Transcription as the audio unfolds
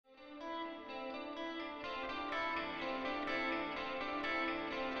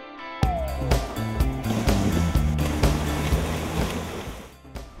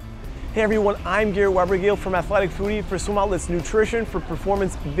Hey everyone, I'm Garrett Weber-Gale from Athletic Foodie for Swim Outlet's Nutrition for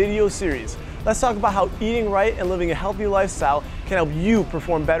Performance video series. Let's talk about how eating right and living a healthy lifestyle can help you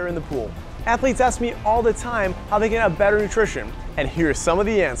perform better in the pool. Athletes ask me all the time how they can have better nutrition, and here are some of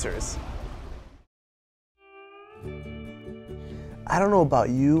the answers. I don't know about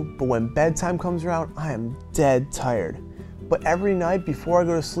you, but when bedtime comes around, I am dead tired. But every night before I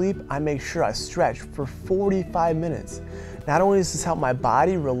go to sleep, I make sure I stretch for 45 minutes. Not only does this help my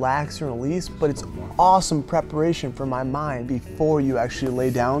body relax and release, but it's awesome preparation for my mind before you actually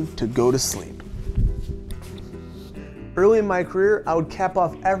lay down to go to sleep. Early in my career, I would cap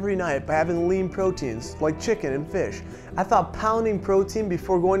off every night by having lean proteins like chicken and fish. I thought pounding protein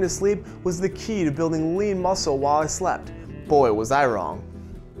before going to sleep was the key to building lean muscle while I slept. Boy, was I wrong.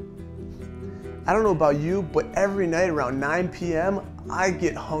 I don't know about you, but every night around 9 p.m., I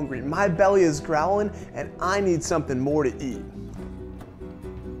get hungry. My belly is growling and I need something more to eat.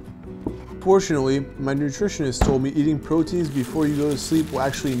 Fortunately, my nutritionist told me eating proteins before you go to sleep will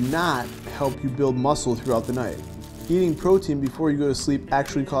actually not help you build muscle throughout the night. Eating protein before you go to sleep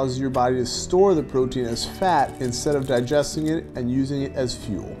actually causes your body to store the protein as fat instead of digesting it and using it as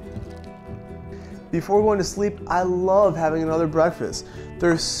fuel. Before going to sleep, I love having another breakfast.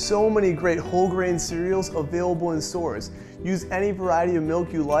 There are so many great whole grain cereals available in stores. Use any variety of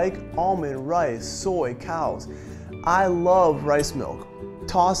milk you like: almond, rice, soy, cows. I love rice milk.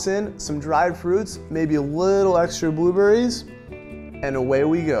 Toss in some dried fruits, maybe a little extra blueberries, and away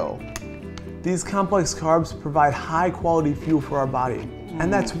we go. These complex carbs provide high quality fuel for our body,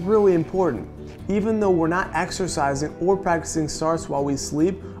 and that's really important. Even though we're not exercising or practicing starts while we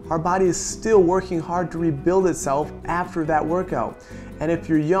sleep, our body is still working hard to rebuild itself after that workout. And if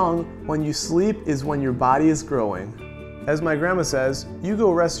you're young, when you sleep is when your body is growing. As my grandma says, you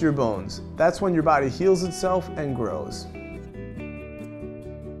go rest your bones. That's when your body heals itself and grows.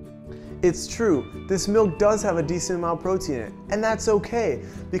 It's true, this milk does have a decent amount of protein in it, and that's okay,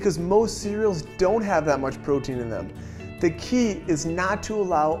 because most cereals don't have that much protein in them. The key is not to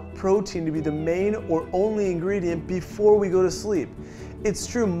allow protein to be the main or only ingredient before we go to sleep. It's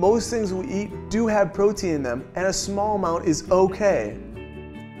true, most things we eat do have protein in them, and a small amount is okay.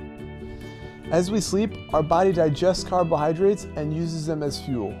 As we sleep, our body digests carbohydrates and uses them as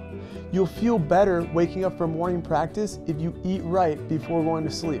fuel. You'll feel better waking up for morning practice if you eat right before going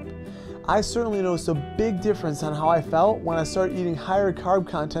to sleep. I certainly noticed a big difference on how I felt when I started eating higher carb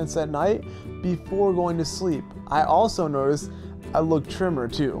contents at night before going to sleep. I also noticed I looked trimmer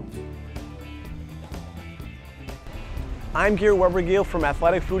too. I'm Garrett Weber-Gale from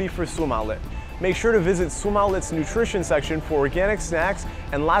Athletic Foodie for Swim Outlet. Make sure to visit Swim Outlet's nutrition section for organic snacks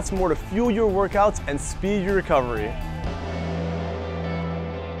and lots more to fuel your workouts and speed your recovery.